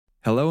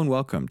Hello and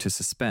welcome to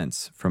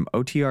Suspense from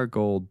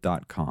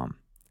OTRGold.com.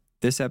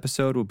 This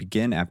episode will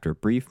begin after a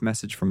brief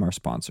message from our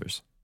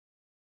sponsors.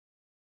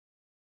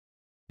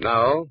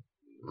 Now,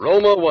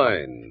 Roma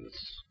Wines,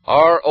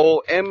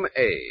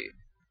 R-O-M-A,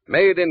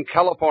 made in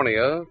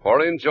California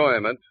for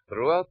enjoyment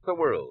throughout the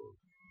world.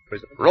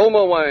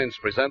 Roma Wines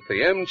present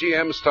the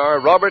MGM star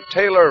Robert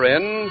Taylor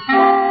in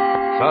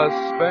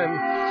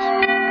Suspense.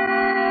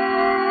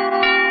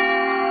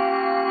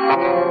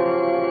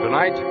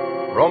 Tonight,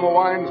 Roma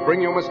Wines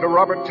bring you Mr.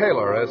 Robert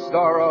Taylor as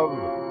star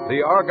of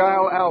The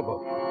Argyle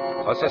Album,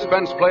 a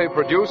suspense play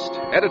produced,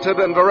 edited,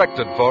 and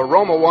directed for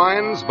Roma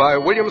Wines by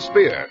William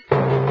Spear.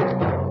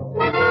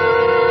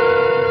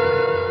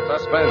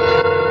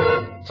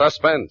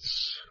 Suspense,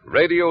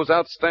 radio's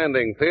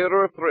outstanding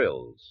theater of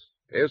thrills,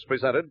 is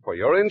presented for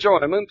your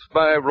enjoyment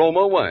by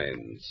Roma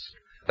Wines.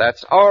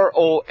 That's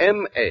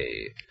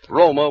R-O-M-A,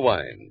 Roma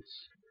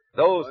Wines.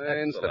 Those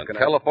wines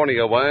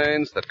California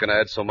wines that can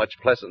add so much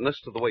pleasantness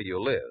to the way you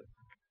live,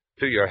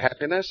 to your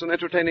happiness and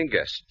entertaining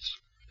guests,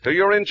 to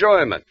your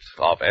enjoyment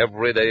of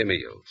everyday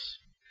meals.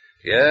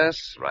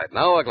 Yes, right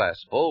now a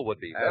glassful would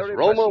be as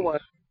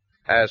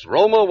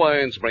Roma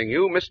Wines bring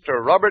you Mr.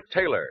 Robert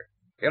Taylor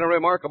in a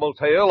remarkable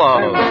tale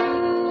of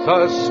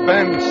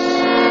suspense.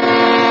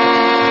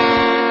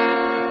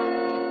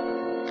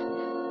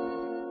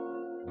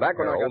 Back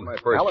when I got my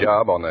first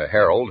job on the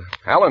Herald,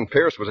 Alan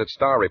Pierce was its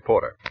star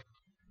reporter.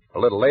 A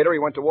little later, he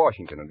went to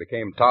Washington and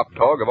became top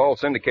dog of all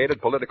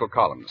syndicated political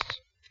columnists.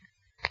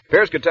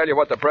 Pierce could tell you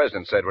what the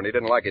president said when he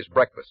didn't like his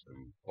breakfast,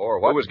 or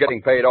who was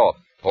getting paid off,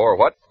 or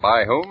what,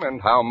 by whom, and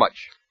how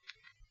much.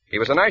 He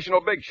was a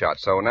national big shot,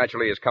 so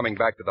naturally his coming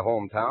back to the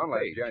hometown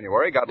last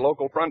January got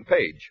local front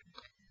page.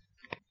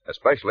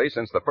 Especially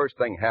since the first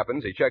thing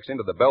happens, he checks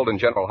into the Belden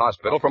General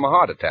Hospital from a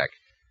heart attack.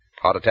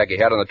 Heart attack he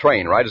had on the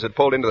train right as it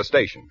pulled into the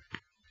station.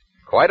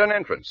 Quite an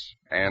entrance,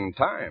 and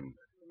timed.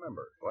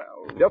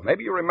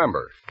 Maybe you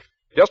remember.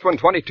 Just when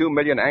 22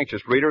 million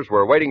anxious readers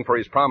were waiting for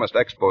his promised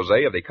expose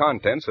of the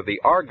contents of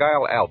the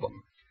Argyle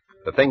Album,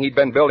 the thing he'd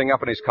been building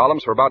up in his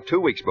columns for about 2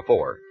 weeks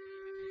before.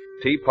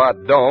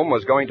 Teapot Dome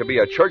was going to be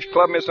a church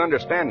club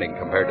misunderstanding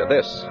compared to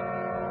this.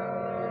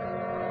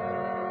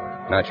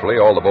 Naturally,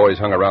 all the boys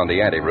hung around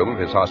the anteroom of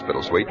his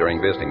hospital suite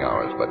during visiting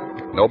hours, but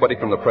nobody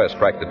from the press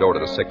cracked the door to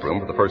the sick room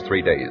for the first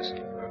 3 days.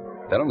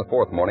 Then on the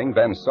fourth morning,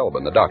 Van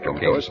Sullivan, the doctor,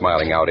 came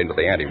smiling out into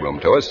the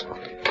anteroom to us.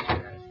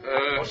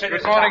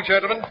 Good morning,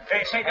 gentlemen.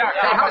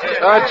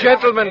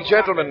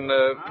 Gentlemen,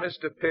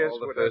 Mr. Pierce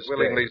would have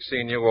willingly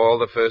seen you all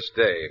the first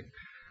day.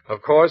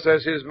 Of course,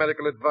 as his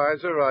medical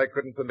advisor, I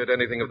couldn't permit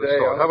anything of the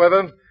sort.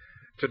 However,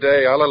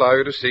 today I'll allow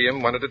you to see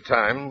him one at a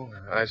time.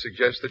 I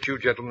suggest that you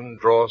gentlemen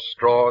draw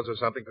straws or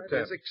something for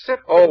 10.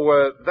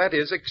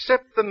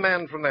 Except the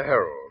man from the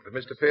Herald.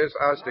 Mr. Pierce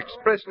asked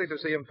expressly to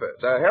see him first.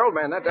 The Herald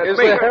man, that's Is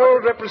me. the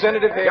Herald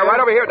representative here? Yeah, right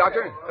over here,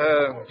 Doctor.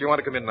 Do you want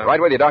to come in now?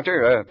 Right with you,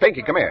 Doctor.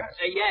 Pinky, come here.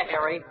 Yeah,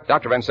 Harry.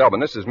 Dr. Van Sullivan,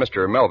 this is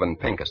Mr. Melvin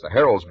Pincus, the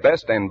Herald's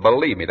best and,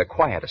 believe me, the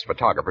quietest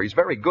photographer. He's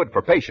very good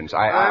for patients.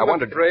 I I'm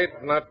afraid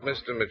not,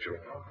 Mr. Mitchell.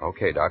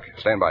 Okay, Doc.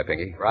 Stand by,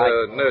 Pinky.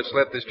 Right. Nurse,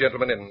 let this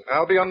gentleman in.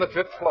 I'll be on the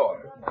 5th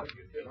floor.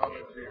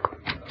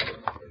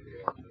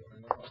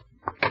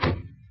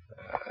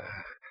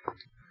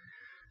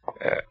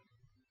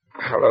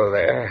 Hello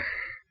there.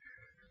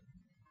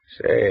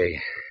 Say,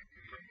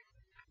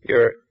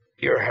 you're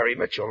Harry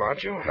Mitchell,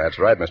 aren't you? That's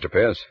right, Mr.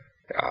 Pierce.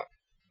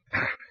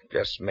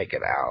 Just make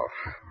it Al.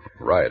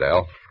 Right,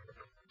 Al.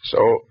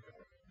 So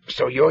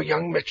you're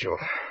young Mitchell.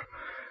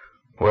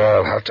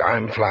 Well, how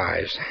time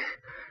flies.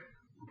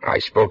 I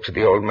spoke to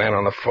the old man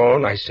on the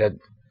phone. I said,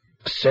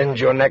 send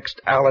your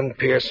next Alan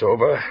Pierce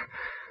over.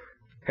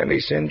 And he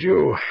sent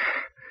you.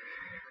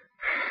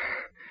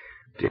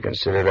 Do you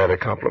consider that a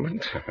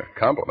compliment?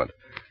 Compliment?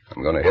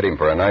 I'm going to hit him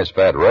for a nice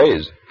fat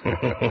raise.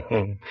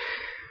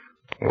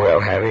 Well,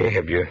 Harry,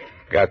 have you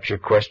got your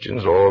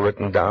questions all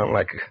written down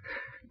like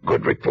a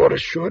good reporter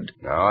should?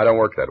 No, I don't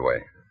work that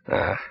way.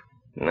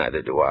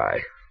 Neither do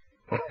I.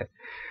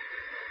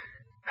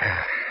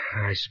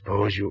 I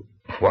suppose you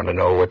want to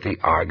know what the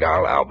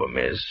Argyle Album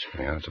is.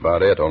 Yeah, that's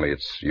about it, only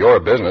it's your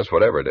business,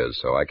 whatever it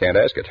is, so I can't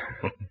ask it.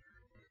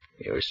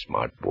 You're a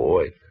smart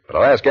boy. But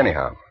I'll ask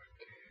anyhow.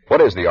 What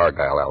is the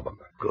Argyle Album?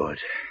 Good.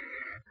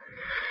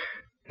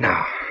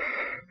 Now,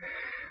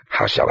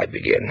 how shall I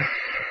begin?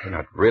 You're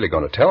not really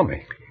going to tell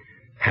me.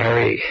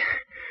 Harry,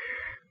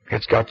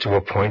 it's got to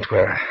a point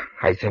where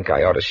I think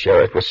I ought to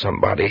share it with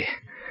somebody.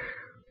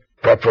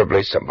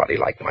 Preferably somebody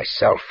like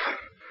myself,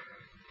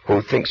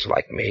 who thinks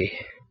like me.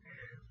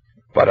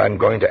 But I'm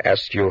going to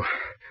ask you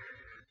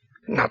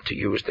not to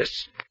use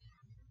this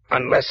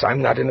unless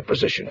I'm not in a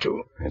position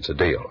to. It's a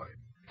deal.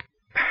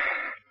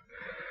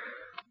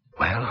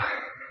 Well,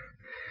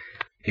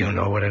 you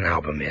know what an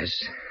album is.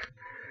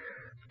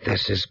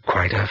 This is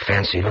quite a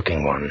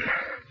fancy-looking one.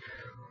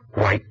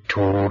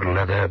 White-tooled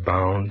leather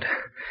bound,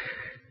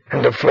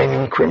 and a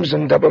flaming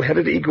crimson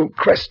double-headed eagle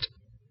crest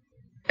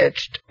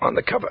etched on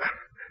the cover.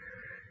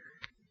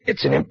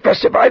 It's an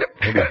impressive item.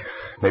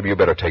 Maybe you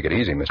better take it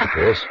easy, Mr.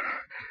 Pierce.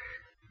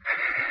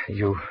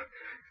 You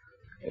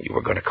You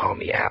were going to call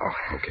me Al.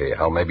 Okay,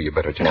 Al, maybe you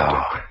better just... No, I'm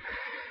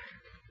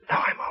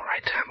all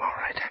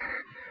right.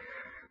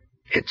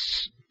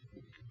 It's...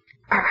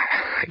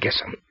 I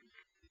guess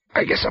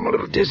I'm a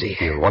little dizzy.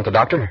 You want the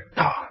doctor?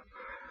 No,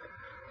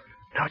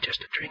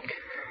 just a drink.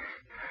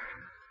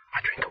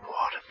 A drink of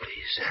water,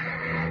 please.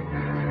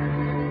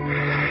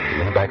 He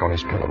leaned back on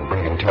his pillow,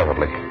 breathing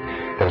terribly.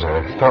 There was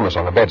a thermos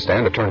on the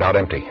bedstand that turned out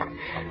empty.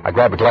 I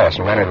grabbed a glass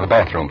and ran into the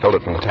bathroom, filled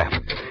it from the tap.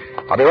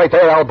 "I'll be right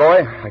there, Al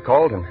boy," I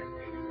called, and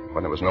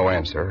when there was no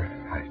answer,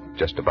 I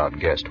just about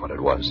guessed what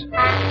it was.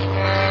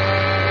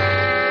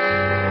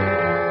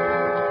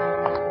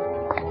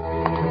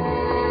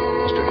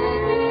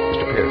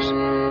 Mr. Pierce.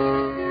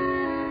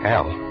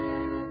 Al.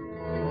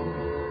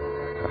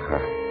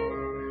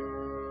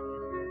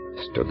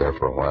 Stood there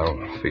for a while,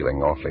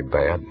 feeling awfully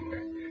bad,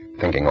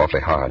 thinking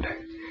awfully hard.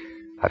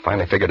 I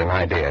finally figured an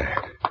idea.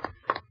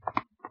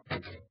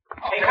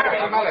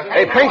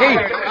 Hey, Pinky!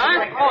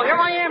 Huh? Oh, here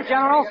I am,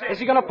 General. Is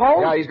he going to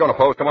pose? Yeah, he's going to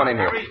pose. Come on in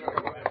here.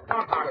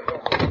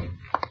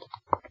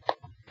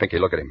 Pinky,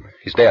 look at him.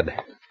 He's dead.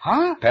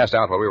 Huh? Passed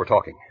out while we were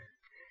talking.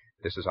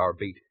 This is our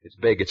beat. It's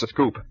big. It's a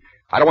scoop.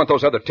 I don't want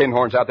those other tin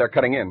horns out there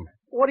cutting in.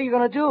 What are you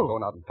going to do?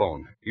 Going out and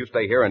phone. You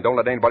stay here and don't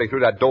let anybody through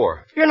that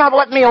door. You're not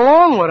letting me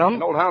along with him.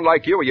 An old hound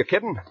like you, are you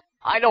kidding?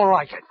 I don't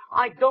like it.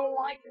 I don't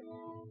like it.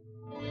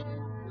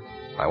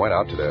 I went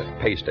out to the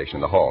pay station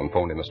in the hall and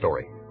phoned in the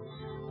story.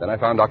 Then I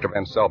found Dr.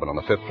 Van Selvin on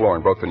the 5th floor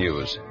and broke the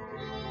news.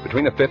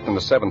 Between the 5th and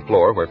the 7th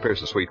floor, where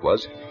Pierce's suite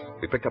was,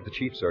 we picked up the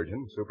chief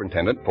surgeon,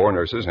 superintendent, 4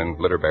 nurses, and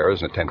litter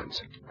bearers and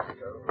attendants.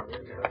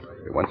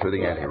 We went through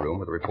the anteroom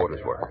where the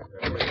reporters were.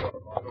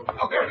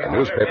 The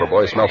newspaper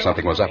boys smelled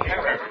something was up.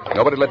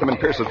 Nobody let them in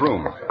Pierce's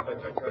room.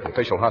 The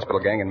official hospital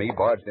gang and me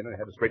barged in and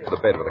headed straight for the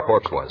bed where the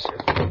corpse was.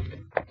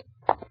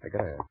 I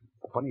got a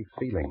funny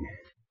feeling.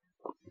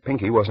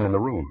 Pinky wasn't in the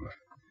room.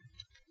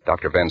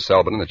 Dr. Van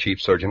Selvin and the chief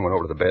surgeon went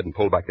over to the bed and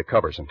pulled back the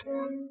covers, and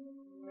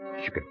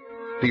you could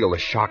feel the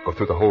shock go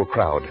through the whole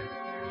crowd.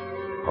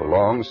 A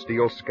long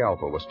steel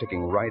scalpel was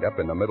sticking right up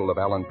in the middle of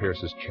Alan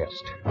Pierce's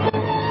chest.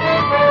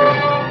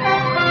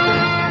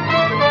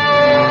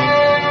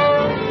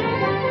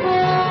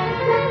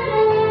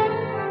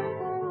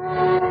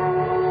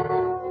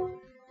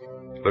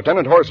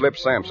 Lieutenant Horselip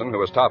Sampson, who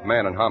was top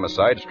man in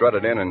homicide,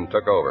 strutted in and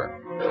took over.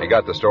 He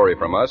got the story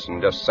from us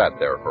and just sat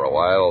there for a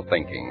while,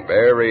 thinking,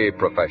 very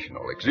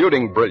professional,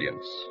 exuding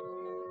brilliance.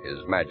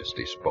 His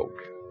Majesty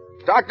spoke.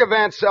 Dr.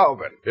 Van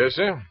Selvin. Yes,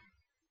 sir?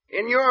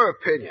 In your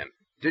opinion,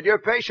 did your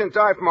patient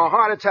die from a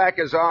heart attack,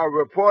 as our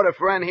reporter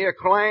friend here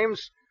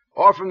claims,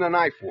 or from the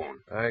knife wound?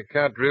 I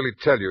can't really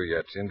tell you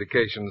yet.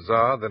 Indications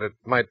are that it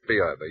might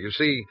be either. You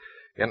see,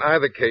 in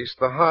either case,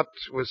 the heart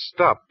was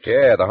stopped.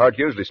 Yeah, the heart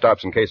usually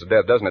stops in case of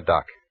death, doesn't it,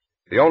 Doc?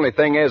 The only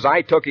thing is,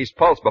 I took his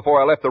pulse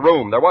before I left the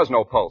room. There was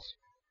no pulse.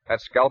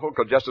 That scalpel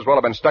could just as well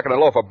have been stuck in a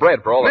loaf of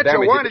bread for all the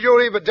damage... Mitchell, why did you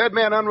leave a dead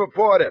man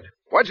unreported?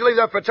 Why'd you leave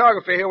that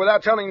photographer here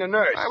without telling the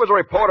nurse? I was a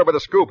reporter with a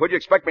scoop. Who'd you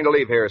expect me to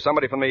leave here?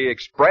 Somebody from the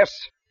Express?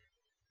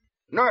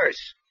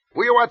 Nurse,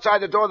 were you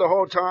outside the door the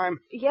whole time?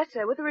 Yes,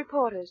 sir, with the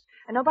reporters.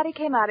 And nobody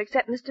came out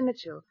except Mr.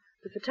 Mitchell.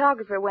 The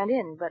photographer went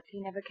in, but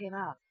he never came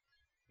out.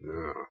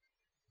 No.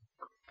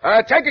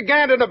 Take a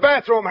gander in the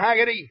bathroom,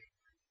 Haggerty.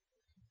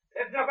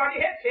 There's nobody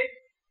here, Kid.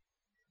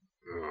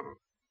 Oh.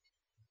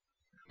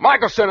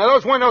 Michelson, are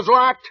those windows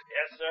locked?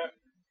 Yes, sir.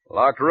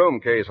 Locked room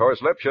case,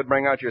 Horselip. Should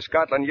bring out your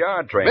Scotland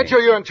Yard training.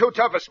 Mitchell, you're in too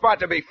tough a spot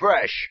to be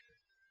fresh.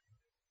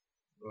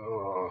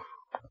 Oh,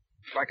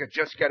 if I could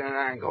just get an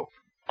angle.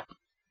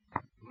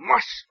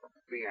 Must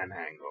be an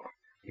angle.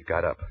 He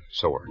got up,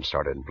 sore, and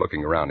started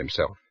looking around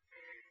himself.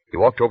 He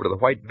walked over to the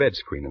white bed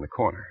screen in the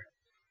corner.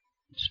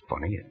 It's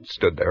funny, it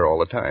stood there all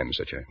the time.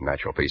 Such a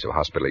natural piece of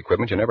hospital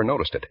equipment, you never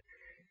noticed it.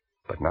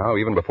 But now,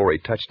 even before he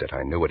touched it,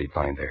 I knew what he'd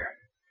find there.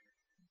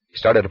 He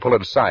started to pull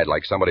it aside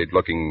like somebody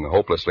looking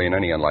hopelessly in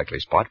any unlikely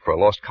spot for a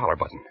lost collar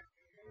button.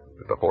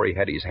 But before he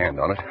had his hand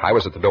on it, I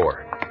was at the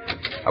door.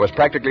 I was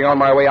practically on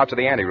my way out to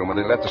the anteroom when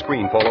they let the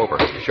screen fall over,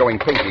 showing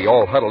Pinky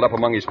all huddled up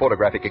among his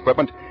photographic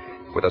equipment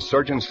with a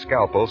surgeon's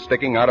scalpel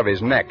sticking out of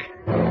his neck.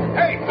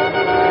 Hey!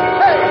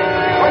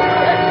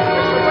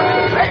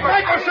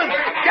 Michelson!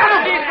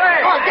 Get him!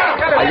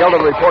 I yelled at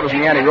the reporters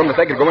in the anteroom that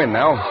they could go in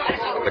now.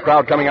 The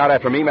crowd coming out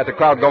after me met the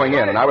crowd going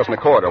in, and I was in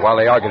the corridor while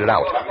they argued it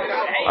out.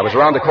 I was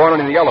around the corner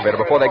in the elevator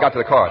before they got to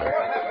the corridor.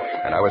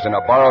 And I was in a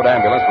borrowed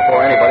ambulance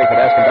before anybody could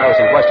ask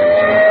embarrassing questions.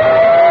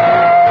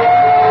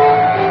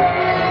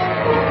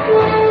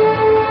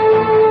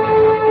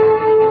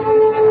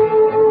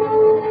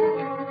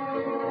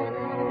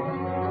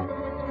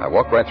 I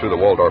walked right through the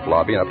Waldorf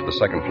lobby and up to the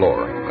 2nd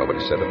floor.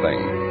 Nobody said a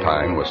thing.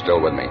 Time was still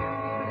with me.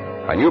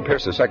 I knew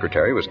Pierce's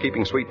secretary was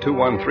keeping suite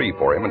 213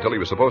 for him until he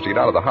was supposed to get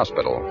out of the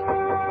hospital.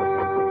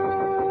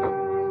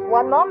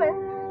 One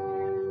moment.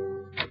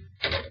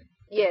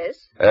 Yes?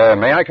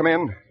 May I come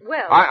in?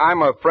 Well...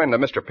 I'm a friend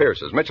of Mr.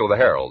 Pierce's, Mitchell the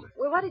Herald.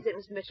 Well, what is it,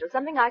 Mr. Mitchell?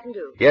 Something I can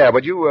do? Yeah,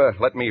 would you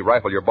let me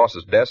rifle your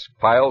boss's desk,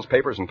 files,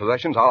 papers, and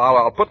possessions?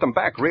 I'll put them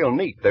back real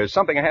neat. There's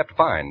something I have to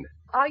find.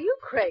 Are you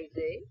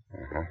crazy?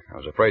 I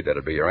was afraid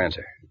that'd be your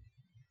answer.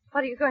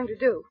 What are you going to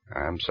do?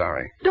 I'm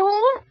sorry.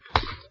 Don't.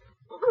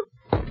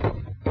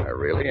 I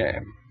really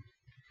am.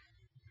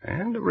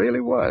 And it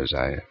really was.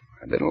 I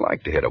didn't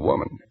like to hit a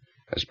woman,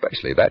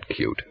 especially that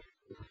cute.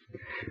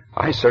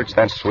 I searched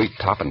that suite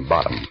top and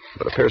bottom,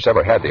 but if Pierce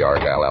ever had the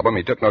Argyle album,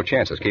 he took no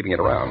chances keeping it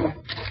around.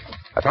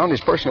 I found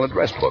his personal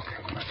address book.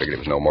 I figured it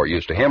was no more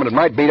use to him, and it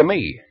might be to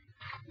me.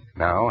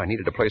 Now, I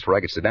needed a place where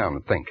I could sit down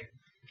and think.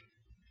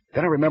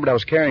 Then I remembered I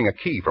was carrying a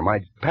key from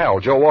my pal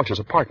Joe Walsh's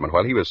apartment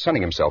while he was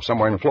sunning himself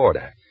somewhere in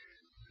Florida.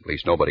 At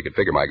least nobody could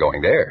figure my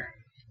going there.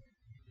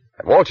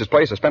 At Walsh's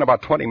place, I spent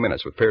about 20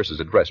 minutes with Pierce's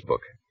address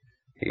book.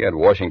 He had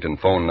Washington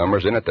phone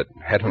numbers in it that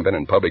hadn't been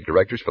in public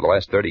directories for the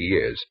last 30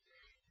 years.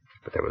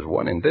 But there was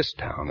one in this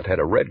town that had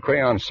a red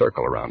crayon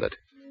circle around it.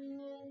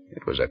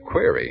 It was a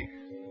query.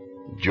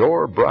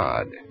 Jor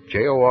Brod,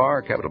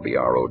 Jor, capital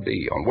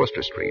B-R-O-D, on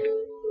Worcester Street.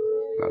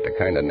 Not the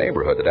kind of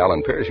neighborhood that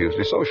Alan Pierce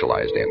usually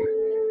socialized in.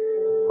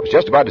 I was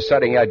just about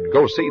deciding I'd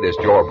go see this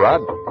Jor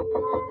Brod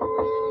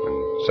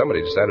when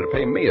somebody decided to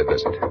pay me a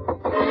visit.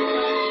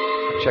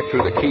 I checked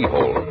through the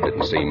keyhole.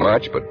 Didn't see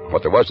much, but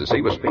what there was to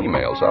see was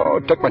female, so I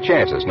took my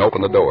chances and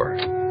opened the door.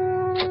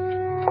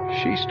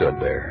 She stood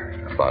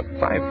there, about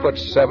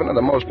 5'7", of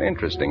the most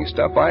interesting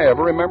stuff I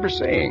ever remember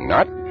seeing.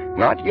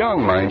 Not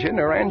young, mind you,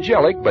 nor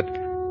angelic, but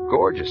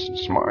gorgeous and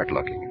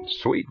smart-looking and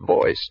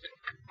sweet-voiced.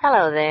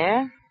 Hello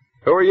there.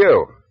 Who are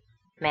you?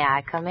 May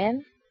I come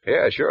in?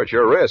 Yeah, sure, it's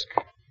your risk.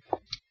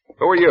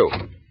 Who are you?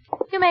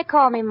 You may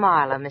call me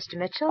Marla, Mr.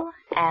 Mitchell,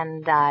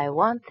 and I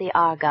want the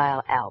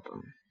Argyle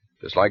album.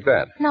 Just like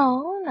that?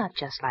 No, not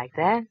just like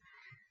that.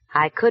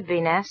 I could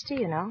be nasty,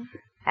 you know.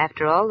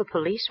 After all, the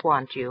police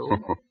want you.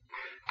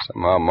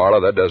 Somehow,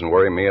 Marla, that doesn't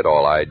worry me at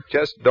all. I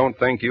just don't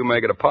think you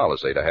make it a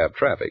policy to have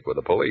traffic with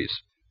the police.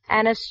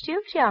 An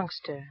astute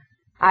youngster.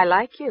 I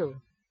like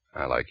you.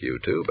 I like you,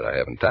 too, but I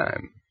haven't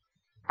time.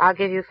 I'll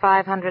give you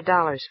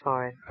 $500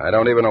 for it. I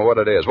don't even know what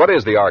it is. What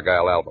is the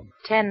Argyle album?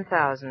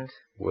 10,000.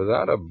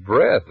 Without a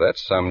breath,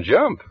 that's some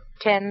jump.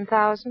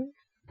 10,000?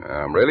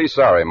 I'm really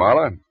sorry,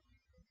 Marla.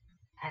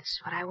 That's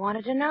what I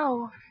wanted to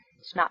know.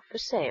 It's not for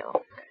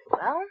sale.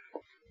 Well?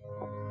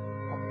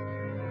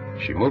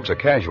 She moved so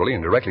casually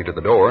and directly to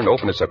the door and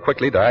opened it so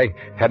quickly that I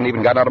hadn't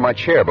even got out of my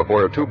chair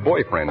before her two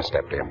boyfriends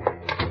stepped in.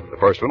 The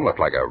first one looked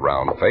like a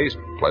round-faced,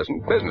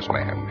 pleasant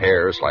businessman.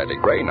 Hair slightly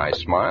gray, nice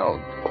smile.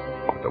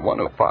 The one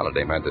who followed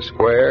him had the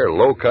square,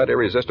 low-cut,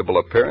 irresistible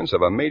appearance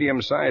of a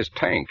medium-sized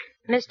tank.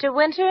 Mr.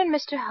 Winter and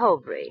Mr.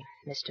 Hobry.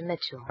 Mr.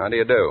 Mitchell. How do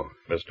you do?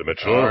 Mr.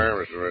 Mitchell. Hi,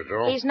 Mr.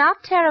 Mitchell. He's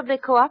not terribly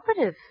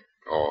cooperative.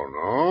 Oh,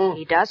 no?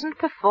 He doesn't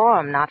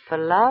perform, not for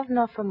love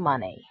nor for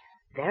money.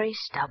 Very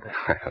stubborn.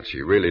 Well,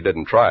 she really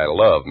didn't try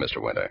love,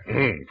 Mr. Winter.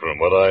 From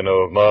what I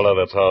know of Marla,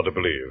 that's hard to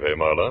believe, eh,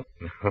 Marla?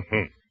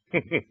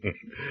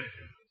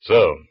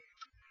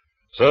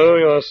 So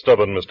you're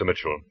stubborn, Mr.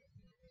 Mitchell.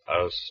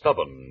 A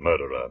stubborn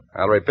murderer.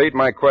 I'll repeat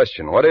my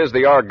question. What is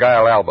the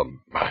Argyle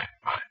album? My,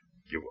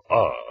 you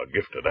are a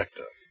gifted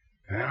actor.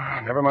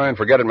 Well, never mind.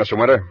 Forget it, Mr.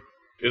 Winter.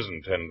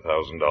 Isn't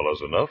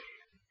 $10,000 enough?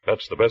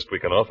 That's the best we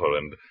can offer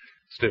and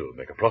still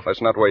make a profit.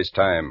 Let's not waste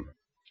time.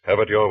 Have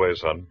it your way,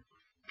 son.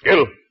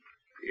 Gil!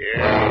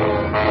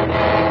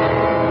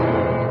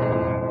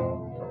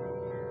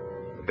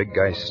 The big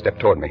guy stepped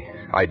toward me.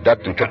 I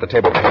ducked and took the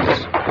table from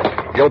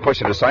us. Gil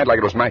pushed it aside like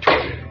it was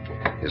matchwood.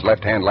 His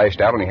left hand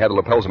lashed out, and he had the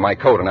lapels of my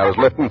coat, and I was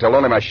lifting until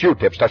only my shoe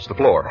tips touched the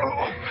floor.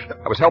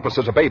 I was helpless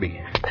as a baby.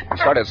 He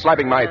started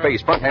slapping my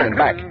face, front hand and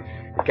back.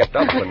 He kept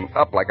up and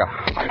up like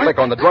a flick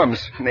on the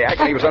drums, and the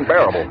agony was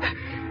unbearable.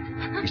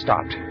 He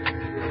stopped.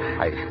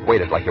 I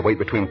waited like you wait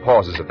between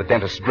pauses at the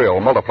dentist's drill,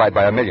 multiplied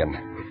by 1,000,000.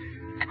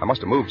 I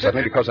must have moved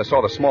suddenly because I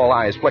saw the small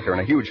eyes flicker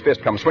and a huge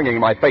fist come swinging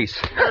in my face.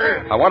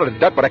 I wanted to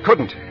duck, but I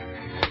couldn't.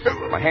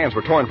 My hands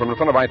were torn from the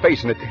front of my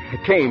face, and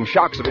it came,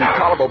 shocks of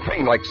intolerable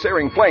pain like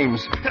searing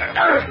flames.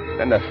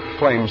 Then the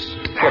flames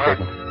flickered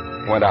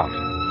and went out.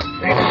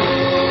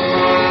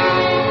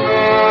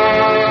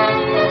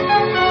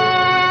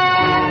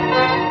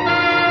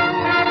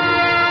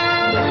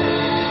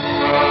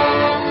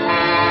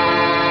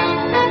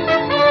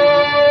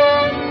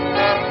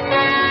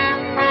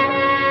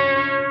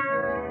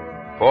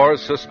 For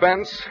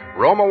suspense,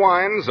 Roma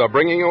Wines are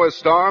bringing you as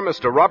star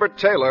Mr. Robert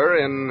Taylor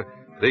in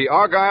The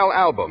Argyle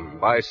Album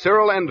by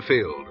Cyril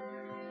Enfield.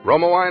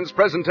 Roma Wines'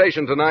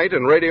 presentation tonight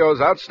in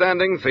radio's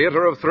outstanding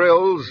theater of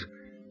thrills,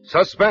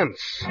 Suspense.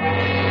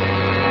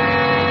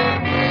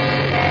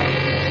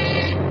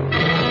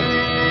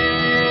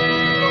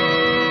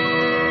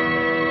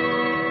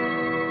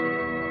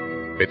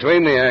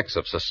 Between the acts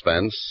of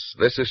suspense,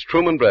 this is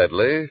Truman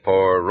Bradley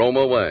for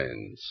Roma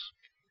Wines.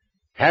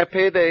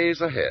 Happy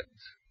days ahead.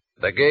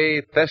 The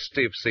gay,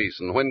 festive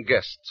season when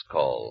guests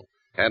call,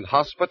 and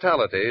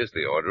hospitality is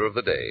the order of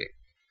the day.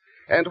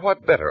 And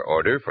what better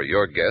order for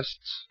your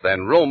guests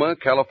than Roma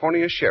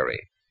California Sherry?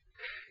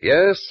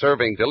 Yes,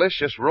 serving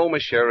delicious Roma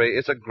Sherry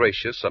is a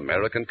gracious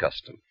American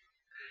custom.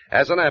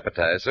 As an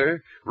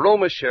appetizer,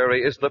 Roma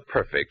Sherry is the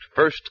perfect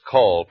first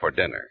call for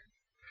dinner.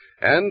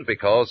 And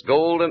because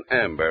Gold and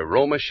Amber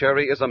Roma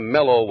Sherry is a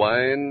mellow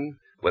wine,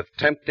 With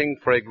tempting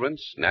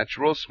fragrance,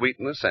 natural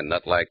sweetness, and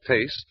nut-like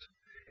taste,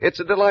 it's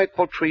a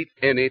delightful treat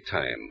any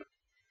time.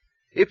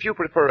 If you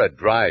prefer a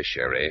dry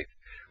sherry,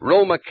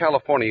 Roma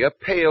California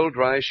Pale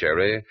Dry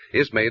Sherry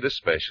is made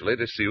especially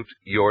to suit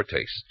your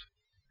taste.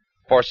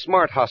 For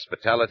smart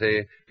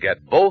hospitality,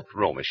 get both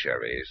Roma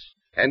sherries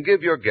and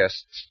give your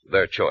guests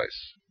their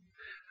choice.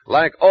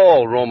 Like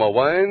all Roma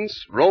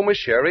wines, Roma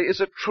Sherry is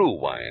a true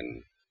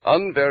wine,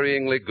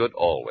 unvaryingly good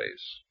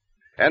always.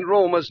 And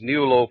Roma's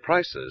new low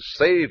prices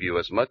save you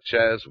as much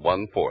as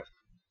 1/4.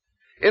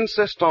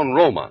 Insist on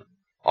Roma,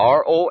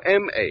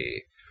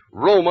 R-O-M-A,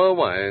 Roma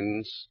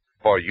wines,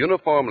 for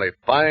uniformly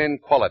fine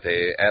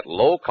quality at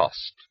low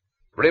cost.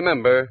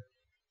 Remember,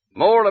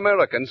 more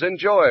Americans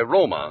enjoy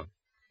Roma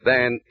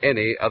than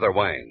any other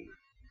wine.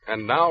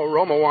 And now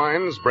Roma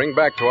Wines bring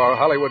back to our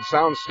Hollywood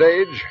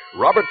soundstage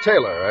Robert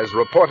Taylor as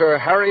reporter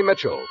Harry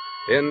Mitchell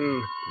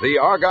in The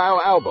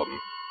Argyle Album,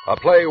 a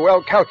play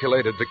well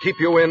calculated to keep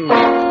you in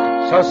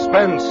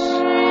suspense.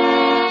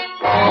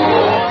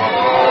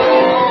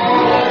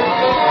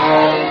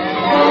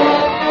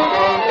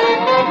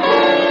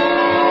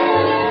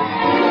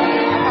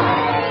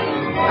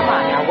 Come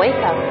on now, wake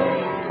up.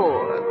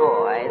 Poor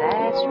boy,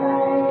 that's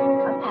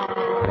right.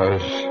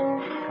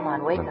 Come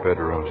on, wake the up.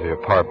 bedroom of the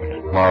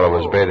apartment. Marla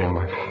was bathing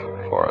my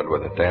forehead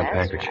with a damp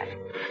handkerchief. Right.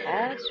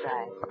 That's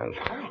right.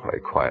 I'll lay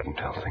quiet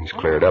until things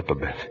cleared up a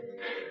bit.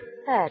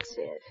 That's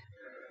it.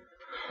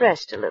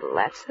 Rest a little,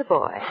 that's the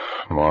boy.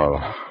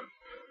 Marla.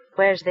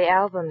 Where's the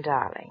album,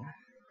 darling?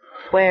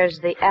 Where's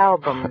the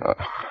album?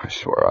 I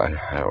swear,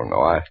 I don't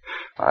know.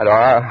 I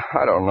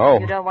don't know.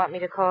 You don't want me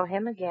to call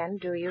him again,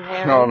 do you,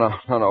 Harry?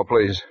 No,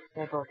 please.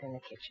 They're both in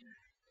the kitchen.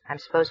 I'm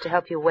supposed to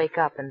help you wake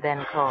up and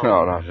then call.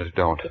 No, just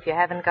don't. If you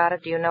haven't got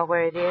it, do you know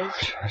where it is?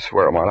 I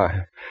swear,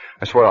 Marla,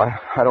 I swear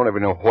I don't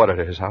even know what it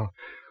is.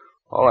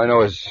 All I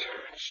know is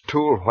it's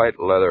tool white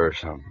leather or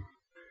something.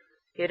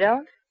 You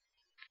don't?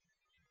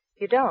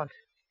 You don't?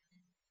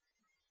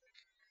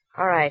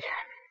 All right.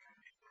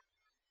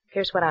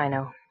 Here's what I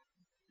know.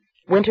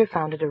 Winter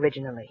found it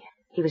originally.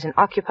 He was in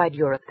occupied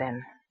Europe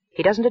then.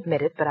 He doesn't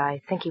admit it, but I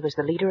think he was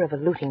the leader of a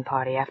looting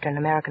party after an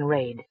American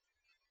raid.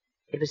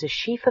 It was a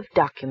sheaf of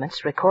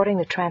documents recording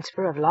the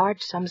transfer of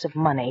large sums of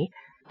money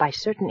by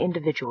certain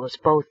individuals,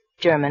 both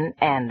German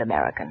and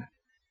American.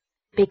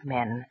 Big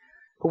men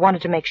who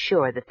wanted to make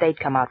sure that they'd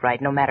come out right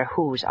no matter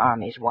whose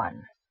armies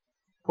won.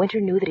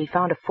 Winter knew that he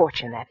found a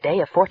fortune that day,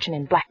 a fortune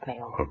in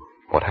blackmail.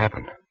 What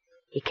happened?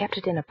 He kept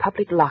it in a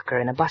public locker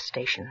in a bus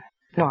station.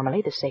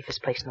 Normally the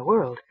safest place in the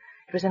world.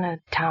 It was in a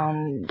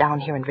town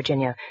down here in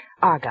Virginia,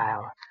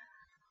 Argyle.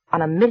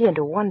 On a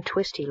 1,000,000-to-1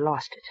 twist, he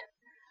lost it.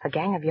 A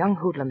gang of young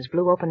hoodlums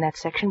blew open that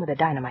section with a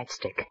dynamite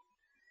stick.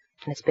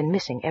 And it's been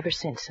missing ever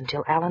since,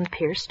 until Alan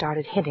Pierce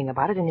started hinting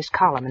about it in his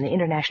column in the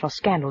international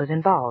scandal it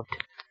involved.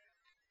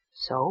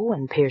 So,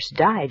 when Pierce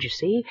died, you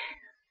see,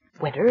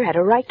 Winter had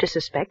a right to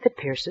suspect that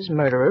Pierce's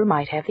murderer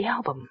might have the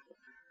album.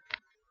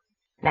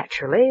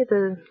 Naturally,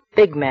 the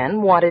big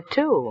men wanted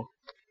too.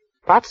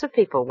 Lots of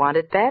people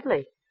wanted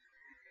badly.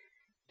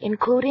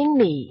 Including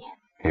me.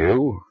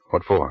 You?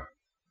 What for?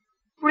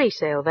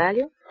 Resale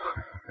value.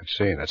 I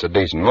see. That's a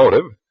decent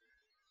motive.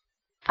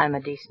 I'm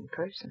a decent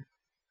person.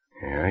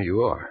 Yeah,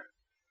 you are.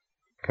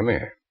 Come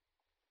here.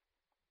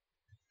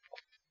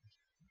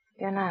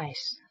 You're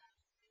nice.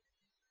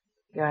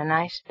 You're a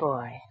nice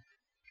boy.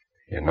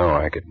 You know,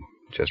 I could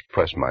just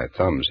press my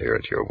thumbs here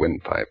at your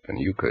windpipe, and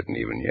you couldn't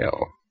even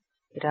yell.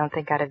 You don't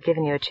think I'd have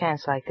given you a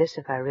chance like this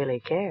if I really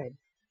cared?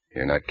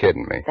 You're not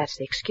kidding me. That's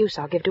the excuse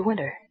I'll give to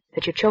Winter,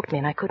 that you choked me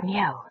and I couldn't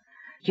yell.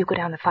 You go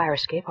down the fire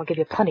escape. I'll give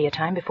you plenty of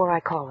time before I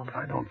call him.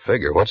 I don't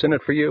figure. What's in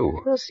it for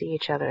you? We'll see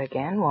each other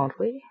again, won't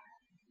we?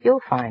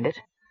 You'll find it.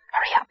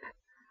 Hurry up.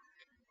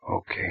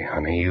 Okay,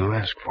 honey, you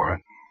asked for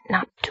it.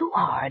 Not too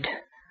hard.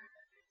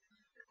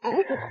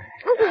 It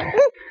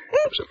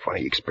was a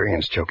funny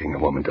experience choking a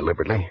woman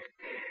deliberately.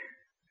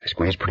 I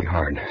squeezed pretty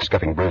hard,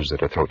 scuffing bruises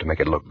at her throat to make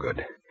it look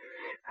good.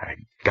 I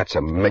got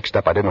so mixed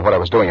up I didn't know what I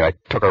was doing. I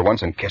took her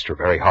once and kissed her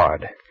very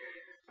hard.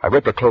 I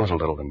ripped her clothes a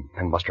little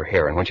and mussed her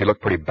hair, and when she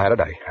looked pretty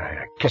battered, I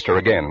kissed her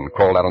again and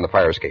crawled out on the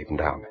fire escape and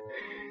down.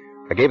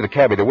 I gave the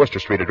cabbie the Worcester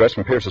Street address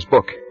from Pierce's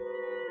book.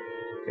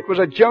 It was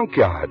a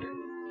junkyard.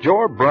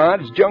 Jor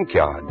Brod's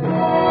junkyard.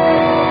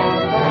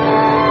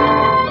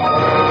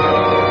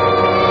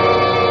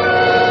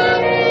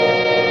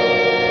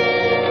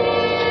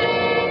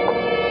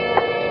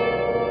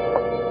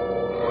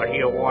 What do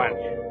you want?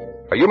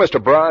 Are you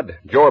Mr. Brod?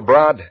 Jor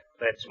Brod?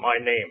 That's my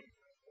name.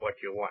 What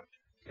you want?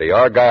 The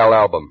Argyle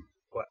album.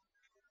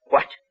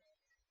 What?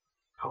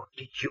 How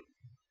did you...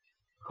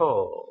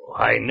 Oh,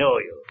 I know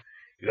you.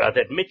 You are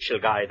that Mitchell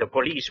guy the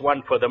police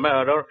want for the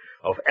murder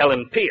of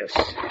Alan Pierce.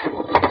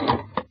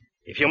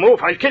 If you move,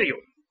 I'll kill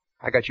you.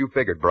 I got you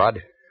figured,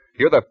 Brod.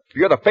 You're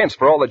the fence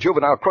for all the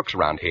juvenile crooks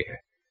around here.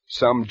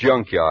 Some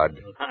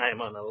junkyard.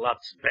 I'm on a lot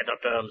better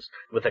terms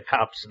with the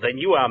cops than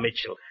you are,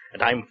 Mitchell,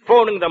 and I'm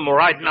phoning them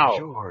right now.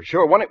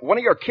 Sure. One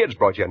of your kids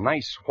brought you a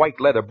nice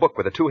white leather book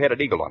with a two-headed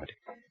eagle on it.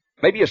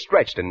 Maybe you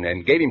stretched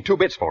and gave him 2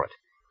 bits for it.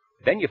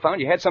 Then you found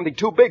you had something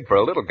too big for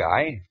a little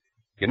guy.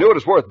 You knew it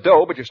was worth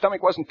dough, but your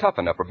stomach wasn't tough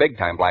enough for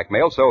big-time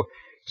blackmail, so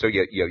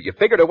you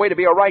figured a way to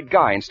be a right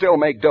guy and still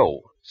make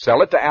dough.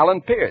 Sell it to Alan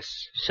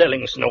Pierce.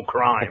 Selling's no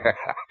crime.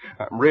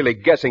 I'm really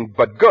guessing,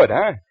 but good,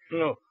 huh?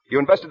 No. You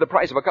invested the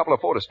price of a couple of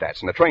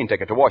photostats and a train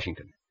ticket to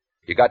Washington.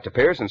 You got to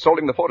Pierce and sold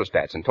him the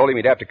photostats and told him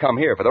he'd have to come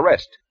here for the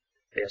rest.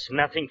 There's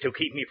nothing to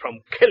keep me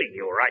from killing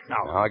you right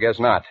now. No, I guess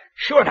not.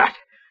 Sure not.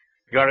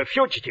 You're a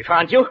fugitive,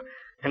 aren't you?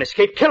 An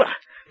escaped killer.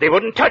 They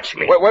wouldn't touch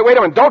me. Wait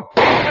a minute. Don't.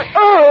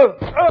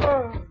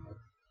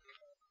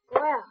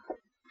 Well,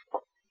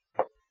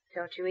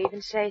 don't you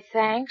even say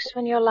thanks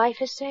when your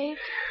life is saved?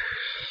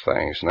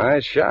 Thanks.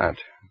 Nice shot.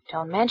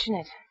 Don't mention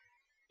it.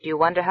 Do you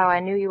wonder how I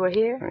knew you were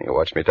here? You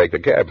watched me take the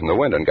cab from the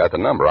window and got the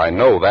number. I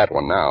know that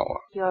one now.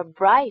 You're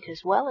bright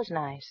as well as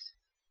nice.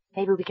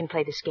 Maybe we can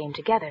play this game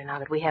together now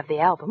that we have the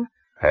album.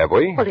 Have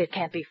we? Well, it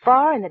can't be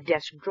far in the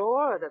desk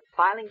drawer or the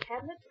filing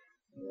cabinet.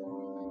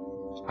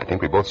 I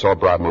think we both saw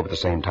Broad move at the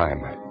same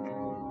time.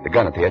 The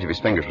gun at the edge of his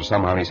fingers was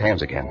somehow in his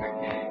hands again.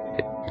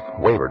 It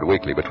wavered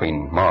weakly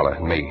between Marla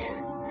and me.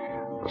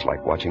 It was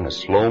like watching a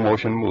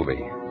slow-motion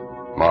movie.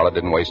 Marla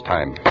didn't waste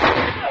time.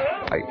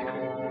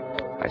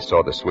 I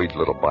saw the Swede's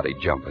little body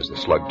jump as the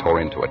slug tore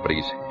into it, but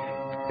his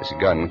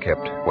gun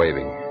kept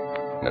waving,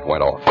 and it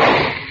went off.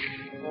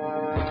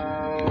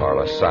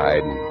 Marla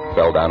sighed and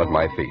fell down at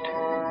my feet.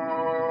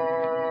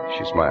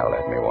 She smiled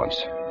at me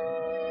once.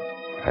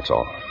 That's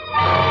all.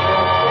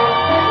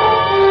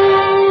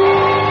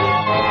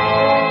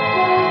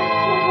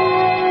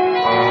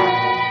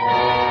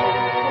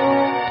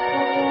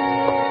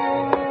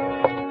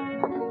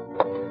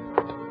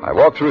 I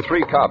walked through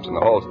 3 cops in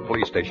the halls of the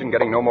police station,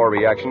 getting no more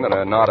reaction than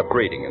a nod of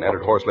greeting, and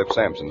entered Horselip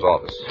Sampson's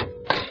office.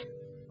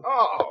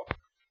 Oh,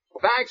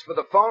 thanks for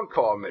the phone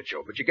call,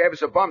 Mitchell, but you gave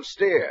us a bum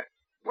steer.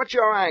 What's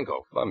your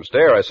angle? Bum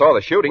stare, I saw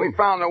the shooting. We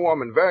found the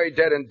woman, very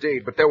dead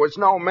indeed, but there was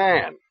no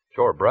man.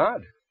 Sure,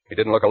 Broad. He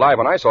didn't look alive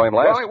when I saw him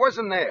last. Well, he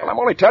wasn't there. Well, I'm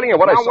only telling you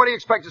what I saw. Now, what do you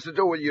expect us to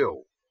do with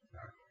you?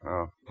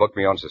 Oh, book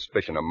me on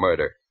suspicion of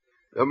murder.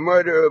 The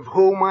murder of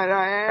who, might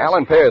I ask?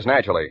 Alan Pierce,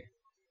 naturally.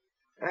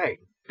 Hey,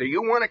 do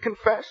you want to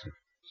confess?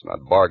 It's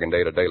not bargain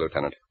day today,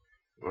 Lieutenant.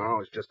 Well,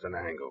 it's just an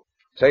angle.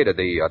 Say, did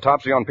the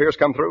autopsy on Pierce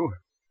come through?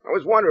 I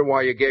was wondering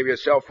why you gave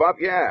yourself up,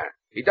 yeah.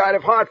 He died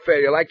of heart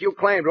failure like you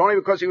claimed, only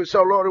because he was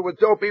so loaded with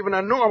dope even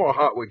a normal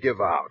heart would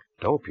give out.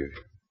 Dope?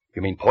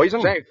 You mean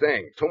poison? Same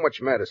thing. Too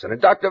much medicine.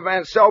 And Dr.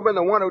 Van Selbin,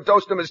 the one who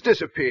dosed him, has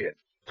disappeared.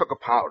 Took a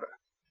powder.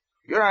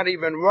 You're not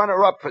even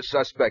runner-up for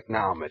suspect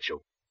now,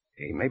 Mitchell.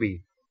 Hey,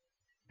 maybe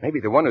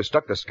the one who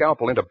stuck the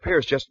scalpel into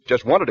Pierce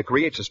just wanted to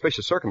create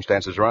suspicious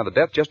circumstances around the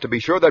death just to be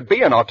sure there'd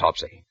be an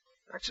autopsy.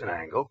 That's an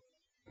angle.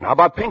 And how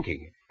about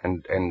Pinky?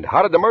 And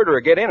how did the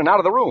murderer get in and out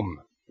of the room?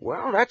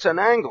 Well, that's an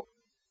angle.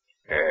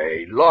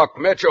 Hey, look,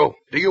 Mitchell,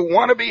 do you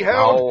want to be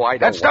held? No, I don't.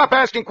 Then stop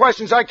asking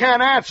questions I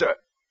can't answer.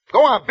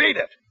 Go on, beat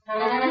it. I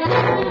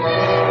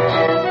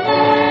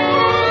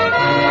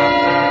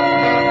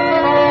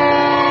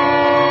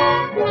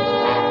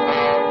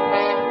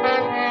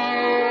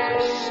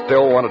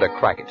still wanted to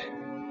crack it.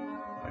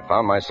 I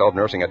found myself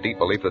nursing a deep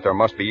belief that there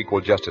must be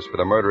equal justice for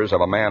the murderers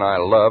of a man I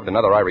loved,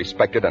 another I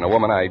respected, and a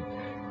woman I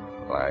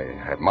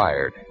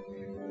admired.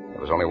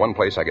 There was only one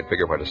place I could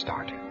figure where to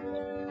start.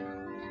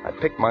 I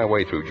picked my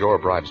way through Joe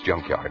Broad's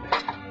junkyard.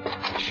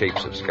 The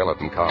shapes of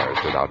skeleton cars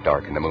stood out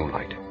dark in the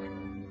moonlight.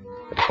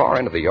 At the far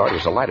end of the yard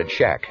was a lighted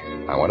shack.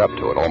 I went up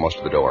to it, almost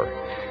to the door.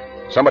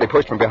 Somebody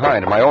pushed from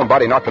behind, and my own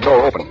body knocked the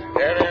door open.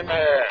 Get in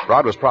there.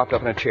 Broad was propped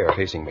up in a chair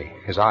facing me,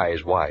 his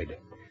eyes wide.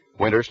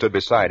 Winter stood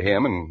beside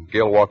him, and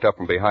Gil walked up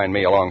from behind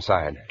me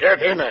alongside.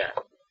 Get in there.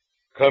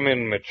 Come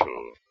in,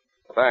 Mitchell.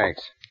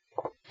 Thanks.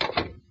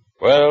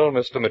 Well,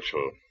 Mr.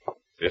 Mitchell,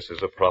 this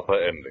is a proper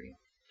ending.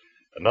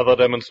 Another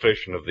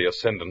demonstration of the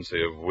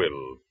ascendancy of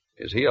will.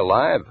 Is he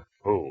alive?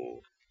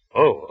 Who?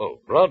 Oh,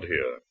 Broad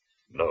here.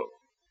 No,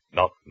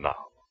 not now.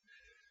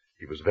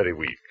 He was very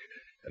weak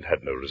and had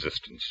no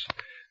resistance.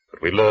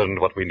 But we learned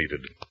what we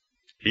needed.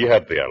 He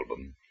had the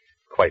album,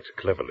 quite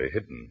cleverly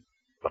hidden.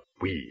 But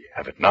we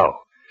have it now.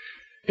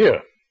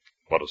 Here,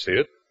 want to see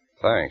it?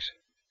 Thanks.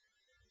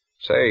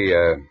 Say,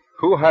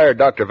 who hired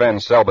Dr. Van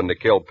Selbin to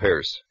kill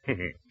Pierce?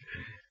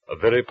 A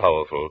very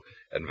powerful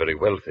and very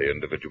wealthy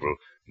individual,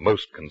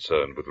 most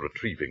concerned with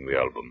retrieving the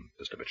album,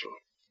 Mr. Mitchell.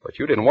 But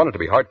you didn't want it to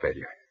be heart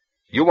failure.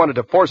 You wanted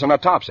to force an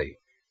autopsy.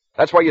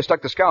 That's why you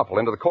stuck the scalpel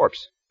into the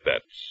corpse.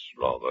 That's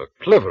rather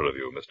clever of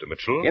you, Mr.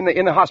 Mitchell.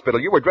 In the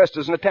hospital, you were dressed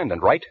as an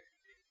attendant, right?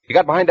 You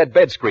got behind that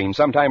bed screen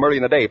sometime early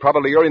in the day,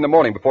 probably early in the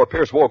morning before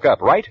Pierce woke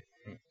up, right?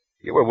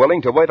 You were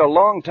willing to wait a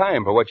long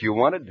time for what you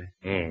wanted.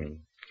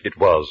 It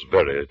was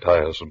very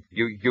tiresome.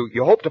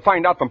 You hoped to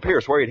find out from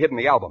Pierce where he'd hidden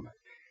the album.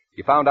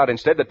 You found out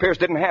instead that Pierce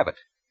didn't have it.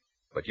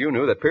 But you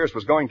knew that Pierce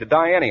was going to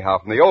die anyhow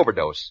from the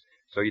overdose,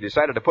 so you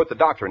decided to put the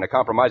doctor in a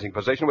compromising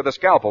position with a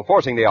scalpel,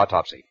 forcing the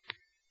autopsy.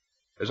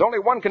 There's only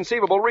one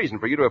conceivable reason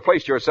for you to have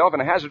placed yourself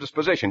in a hazardous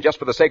position just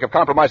for the sake of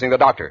compromising the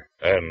doctor.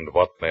 And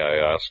what, may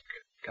I ask,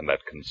 can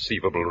that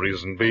conceivable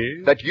reason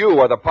be? That you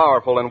are the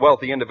powerful and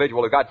wealthy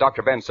individual who got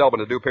Dr. Van Selbin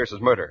to do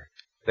Pierce's murder.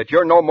 That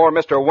you're no more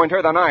Mr.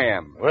 Winter than I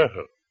am. Well...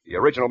 The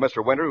original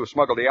Mr. Winter who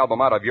smuggled the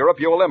album out of Europe,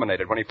 you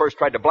eliminated when he first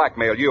tried to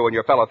blackmail you and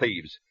your fellow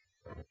thieves.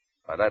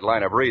 By that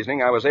line of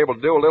reasoning, I was able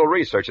to do a little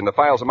research in the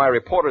files of my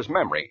reporter's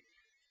memory.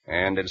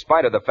 And in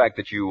spite of the fact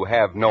that you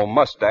have no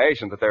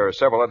mustache and that there are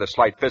several other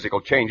slight physical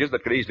changes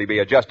that could easily be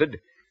adjusted,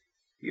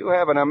 you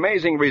have an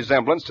amazing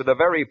resemblance to the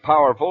very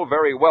powerful,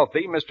 very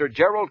wealthy Mr.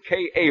 Gerald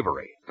K.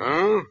 Avery.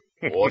 Huh?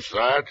 What's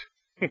that?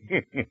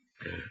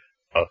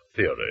 A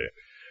theory.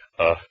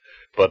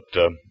 But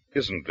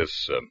isn't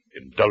this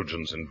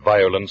indulgence in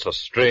violence a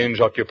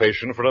strange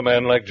occupation for a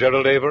man like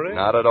Gerald Avery?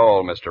 Not at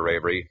all, Mr.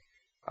 Avery.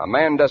 A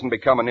man doesn't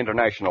become an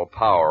international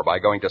power by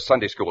going to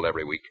Sunday school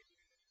every week.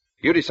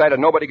 You decided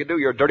nobody could do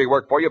your dirty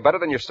work for you better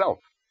than yourself.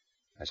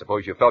 I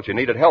suppose you felt you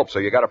needed help, so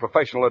you got a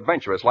professional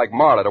adventuress like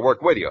Marla to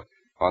work with you,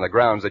 on the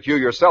grounds that you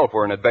yourself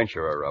were an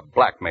adventurer, a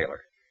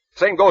blackmailer.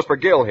 Same goes for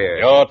Gil here.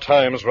 Your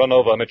time's run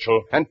over,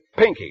 Mitchell. And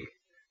Pinky.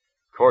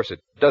 Of course, it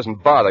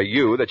doesn't bother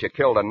you that you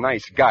killed a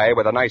nice guy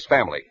with a nice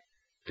family.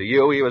 To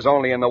you, he was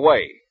only in the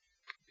way.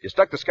 You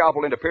stuck the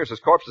scalpel into Pierce's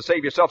corpse to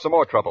save yourself some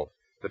more trouble.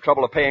 The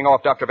trouble of paying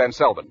off Dr. Van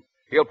Selvin.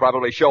 He'll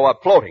probably show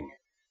up floating.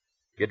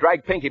 You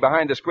dragged Pinky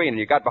behind the screen and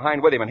you got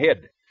behind with him and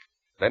hid.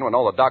 Then when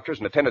all the doctors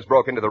and attendants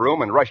broke into the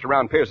room and rushed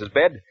around Pierce's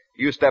bed,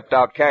 you stepped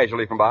out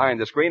casually from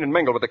behind the screen and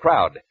mingled with the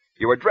crowd.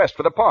 You were dressed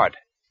for the part.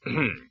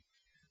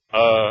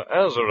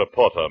 As a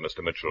reporter,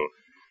 Mr. Mitchell,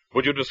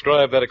 would you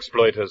describe that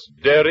exploit as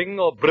daring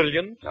or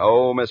brilliant?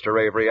 No,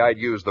 Mr. Avery, I'd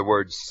use the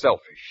words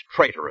selfish,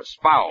 traitorous,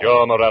 foul.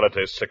 Your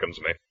morality sickens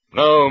me.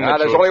 No, Mitchell. Now,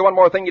 there's only one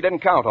more thing you didn't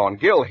count on.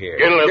 Gil here.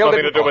 Gil has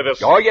nothing to do with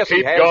this. Oh, yes, Keep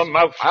he has. your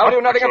mouth shut, I'll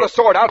do nothing Mitchell. of the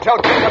sort. I'll tell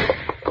Gil.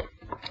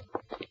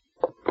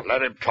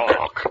 Let him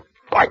talk.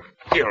 Why,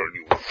 Gil,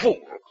 you fool.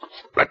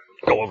 Let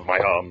go of my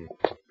arm.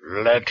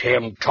 Let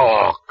him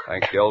talk.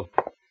 Thanks, Gil.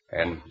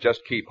 And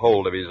just keep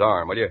hold of his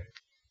arm, will you?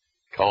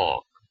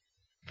 Talk.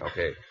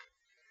 Okay.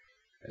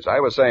 As I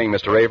was saying,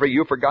 Mr. Avery,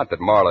 you forgot that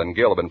Marla and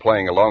Gil have been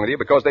playing along with you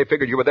because they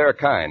figured you were their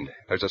kind.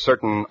 There's a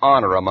certain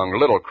honor among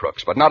little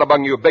crooks, but not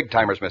among you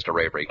big-timers,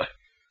 Mr. Avery.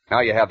 Now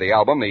you have the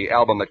album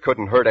that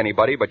couldn't hurt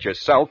anybody but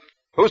yourself.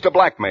 Who's to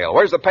blackmail?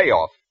 Where's the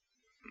payoff?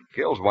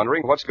 Gil's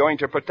wondering what's going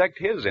to protect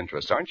his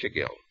interests, aren't you,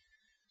 Gil?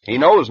 He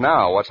knows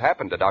now what's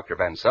happened to Dr.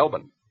 Van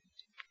Selvin.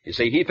 You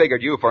see, he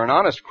figured you for an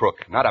honest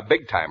crook, not a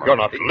big-timer. You're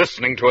not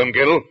listening to him,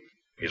 Gil.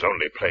 He's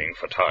only playing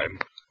for time,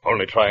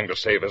 only trying to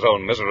save his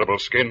own miserable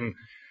skin.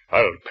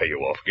 I'll pay you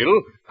off,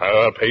 Gil.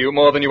 I'll pay you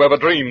more than you ever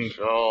dreamed.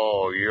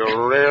 So,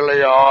 you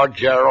really are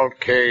Gerald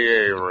K.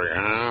 Avery,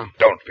 huh?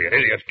 Don't be an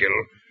idiot, Gil.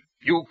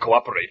 You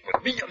cooperate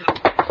with me.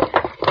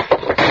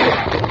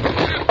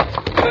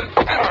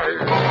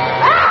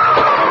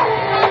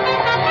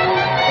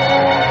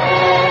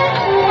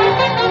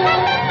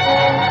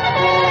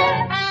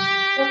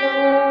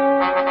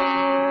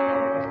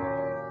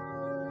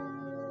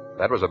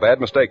 That was a bad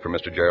mistake for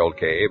Mr. Gerald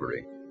K.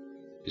 Avery.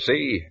 You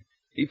see,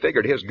 he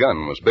figured his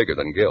gun was bigger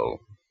than Gil.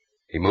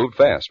 He moved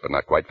fast, but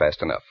not quite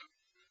fast enough.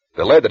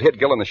 The lead that hit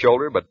Gil in the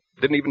shoulder, but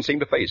didn't even seem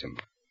to faze him.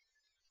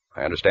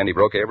 I understand he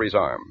broke Avery's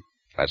arm.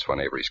 That's when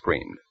Avery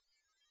screamed.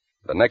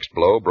 The next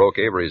blow broke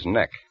Avery's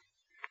neck.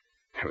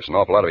 There was an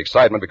awful lot of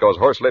excitement because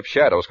Horselip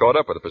Shadows caught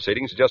up with the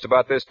proceedings just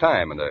about this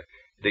time, and the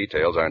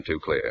details aren't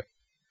too clear.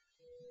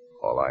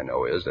 All I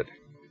know is that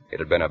it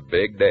had been a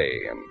big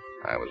day, and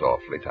I was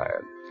awfully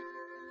tired.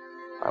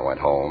 I went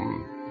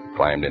home,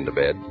 climbed into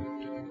bed,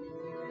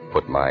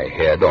 put my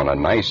head on a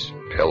nice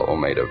pillow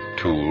made of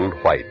tooled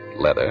white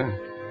leather,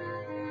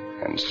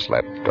 and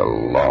slept a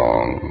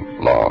long,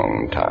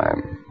 long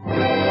time.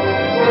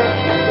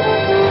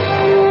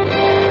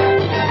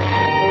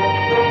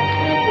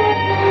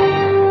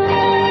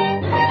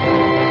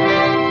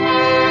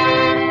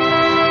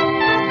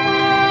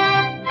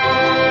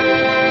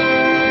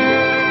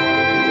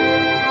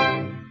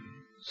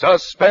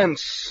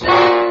 Suspense.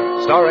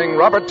 Starring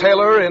Robert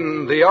Taylor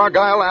in The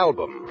Argyle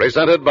Album.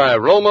 Presented by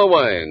Roma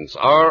Wines,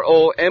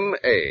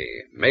 R-O-M-A,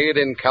 made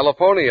in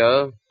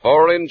California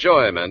for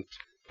enjoyment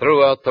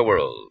throughout the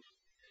world.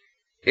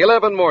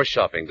 11 more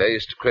shopping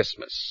days to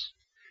Christmas.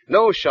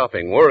 No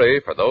shopping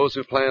worry for those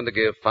who plan to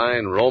give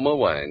fine Roma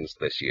wines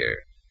this year.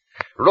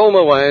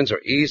 Roma wines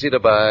are easy to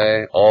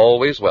buy,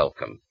 always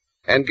welcome.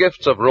 And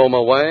gifts of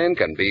Roma wine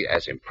can be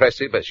as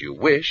impressive as you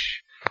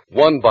wish.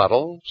 One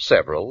bottle,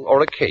 several,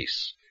 or a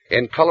case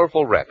in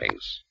colorful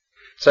wrappings.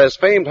 Says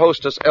famed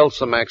hostess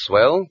Elsa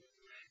Maxwell,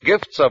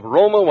 gifts of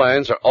Roma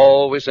wines are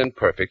always in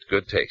perfect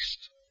good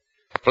taste.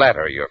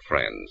 Flatter your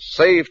friends.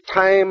 Save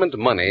time and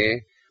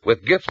money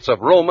with gifts of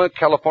Roma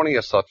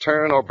California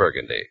Sauterne or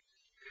Burgundy.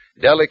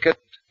 Delicate,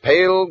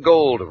 pale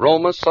gold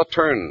Roma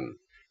Sauterne.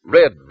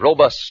 Red,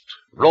 robust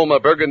Roma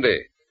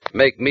Burgundy.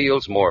 Make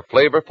meals more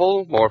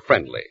flavorful, more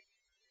friendly.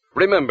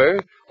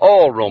 Remember,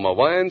 all Roma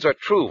wines are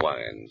true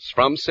wines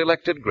from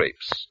selected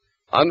grapes,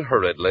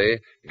 unhurriedly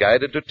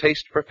guided to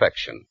taste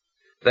perfection,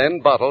 then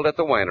bottled at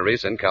the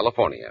wineries in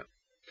California.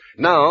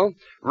 Now,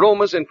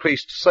 Roma's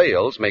increased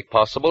sales make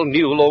possible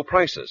new low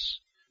prices.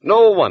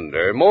 No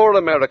wonder more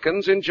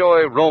Americans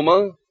enjoy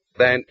Roma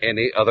than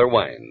any other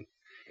wine.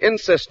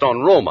 Insist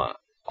on Roma,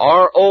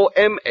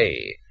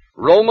 R-O-M-A,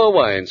 Roma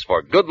wines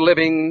for good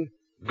living,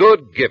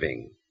 good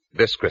giving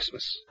this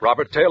Christmas.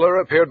 Robert Taylor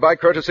appeared by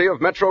courtesy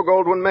of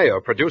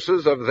Metro-Goldwyn-Mayer,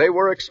 producers of They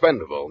Were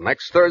Expendable.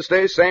 Next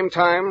Thursday, same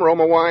time,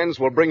 Roma Wines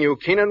will bring you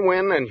Keenan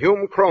Wynn and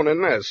Hume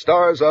Cronin as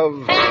stars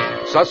of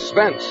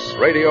Suspense,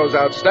 radio's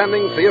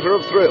outstanding theater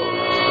of thrills.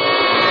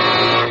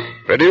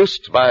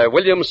 Produced by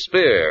William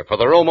Spear for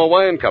the Roma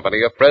Wine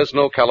Company of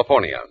Fresno,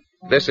 California.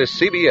 This is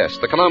CBS,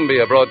 the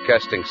Columbia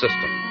Broadcasting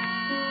System.